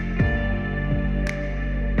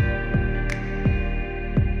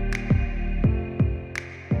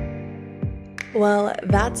 Well,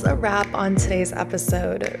 that's a wrap on today's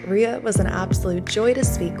episode. Ria was an absolute joy to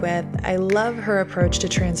speak with. I love her approach to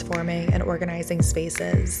transforming and organizing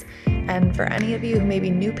spaces. And for any of you who may be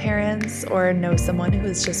new parents or know someone who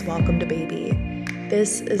has just welcomed a baby,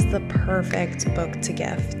 this is the perfect book to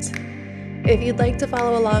gift. If you'd like to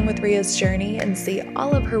follow along with Ria's journey and see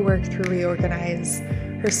all of her work through Reorganize,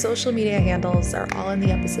 her social media handles are all in the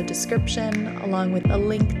episode description, along with a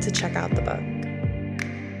link to check out the book.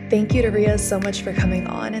 Thank you to Ria so much for coming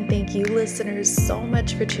on, and thank you listeners so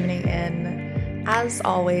much for tuning in. As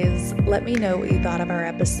always, let me know what you thought of our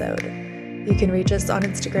episode. You can reach us on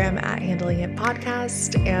Instagram at Handling It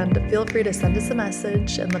Podcast, and feel free to send us a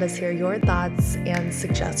message and let us hear your thoughts and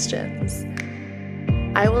suggestions.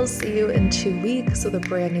 I will see you in 2 weeks with a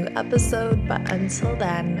brand new episode, but until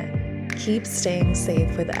then, keep staying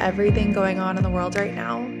safe with everything going on in the world right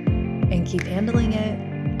now, and keep handling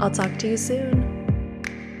it. I'll talk to you soon.